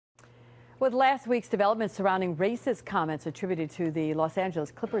With last week's developments surrounding racist comments attributed to the Los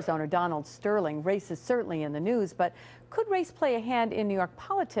Angeles Clippers owner Donald Sterling, race is certainly in the news, but could race play a hand in New York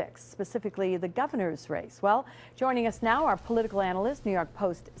politics, specifically the governor's race? Well, joining us now, our political analyst, New York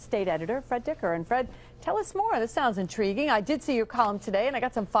Post state editor, Fred Dicker. And Fred, tell us more. This sounds intriguing. I did see your column today, and I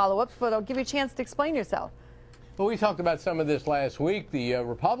got some follow-ups, but I'll give you a chance to explain yourself. Well, we talked about some of this last week. The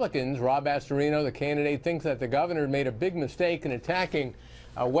Republicans, Rob Astorino, the candidate, thinks that the governor made a big mistake in attacking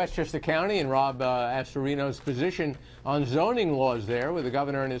Westchester County and Rob Astorino's position on zoning laws there, with the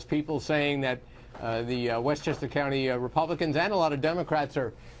governor and his people saying that the Westchester County Republicans and a lot of Democrats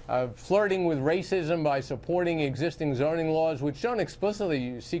are flirting with racism by supporting existing zoning laws, which don't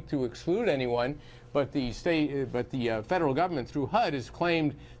explicitly seek to exclude anyone, but the federal government through HUD has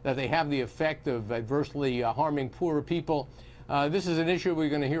claimed that they have the effect of adversely harming poorer people. This is an issue we're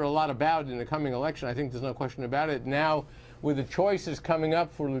going to hear a lot about in the coming election. I think there's no question about it. Now, with the choices coming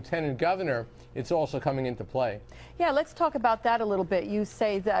up for lieutenant governor, it's also coming into play. Yeah, let's talk about that a little bit. You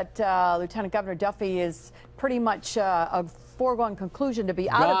say that Lieutenant Governor Duffy is pretty much a foregone conclusion to be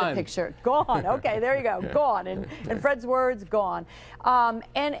out of the picture. Gone. Okay, there you go. Gone. In Fred's words, gone. And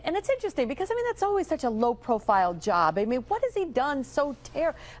it's interesting because, I mean, that's always such a low-profile job. I mean, what has he done so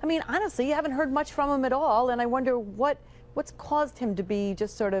I mean, honestly, you haven't heard much from him at all, and I wonder what's caused him to be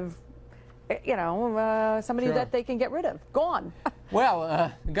just sort of, you know, somebody that they can get rid of. Gone.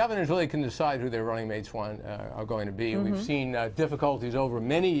 Well, the governors really can decide who their running mates are going to be. We've seen difficulties over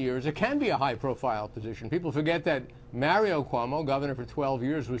many years. It can be a high-profile position. People forget that Mario Cuomo, governor for 12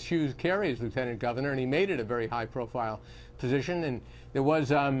 years, was Hugh Carey's lieutenant governor, and he made it a very high-profile position. And there was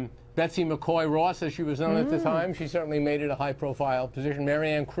Betsy McCoy Ross, as she was known at the time. She certainly made it a high-profile position.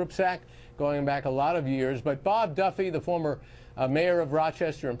 Marianne Krupczak, going back a lot of years. But Bob Duffy, the former mayor of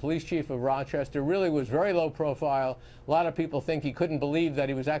Rochester and police chief of Rochester, really was very low profile. A lot of people think he couldn't believe that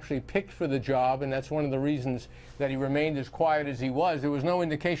he was actually picked for the job, and that's one of the reasons that he remained as quiet as he was. There was no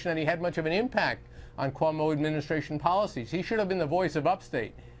indication that he had much of an impact on Cuomo administration policies. He should have been the voice of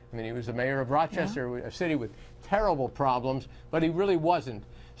upstate. I mean, he was the mayor of Rochester, a city with terrible problems, but he really wasn't.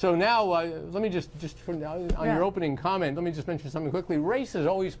 So now, let me just on your opening comment, let me just mention something quickly. Race has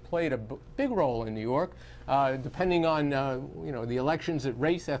always played a big role in New York, depending on you know, the elections at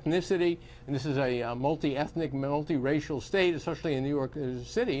race, ethnicity, and this is a multi-ethnic, multi-racial state, especially in New York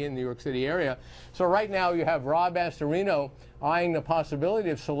City area. So right now you have Rob Astorino eyeing the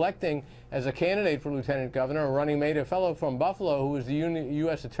possibility of selecting as a candidate for lieutenant governor a running mate, a fellow from Buffalo who was the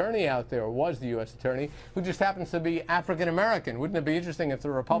U.S. attorney out there, or was the U.S. attorney, who just happens to be African-American. Wouldn't it be interesting if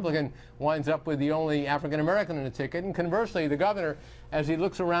the Republican winds up with the only African-American in the ticket? And conversely, the governor, as he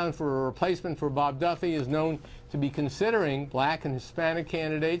looks around for a replacement for Bob Duffy, is known to be considering black and Hispanic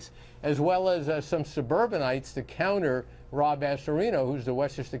candidates, as well as some suburbanites to counter Rob Astorino, who's the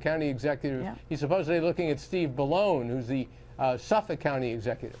Westchester County executive. He's supposedly looking at Steve Bellone, who's the Suffolk County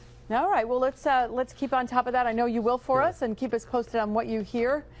executive. All right. Well, let's keep on top of that. I know you will for us, and keep us posted on what you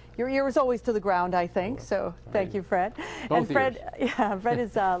hear. Your ear is always to the ground, I think. So thank you, Fred. Both and Fred, Fred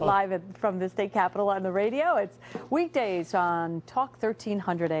is live from the state capitol on the radio. It's weekdays on Talk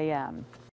 1300 AM.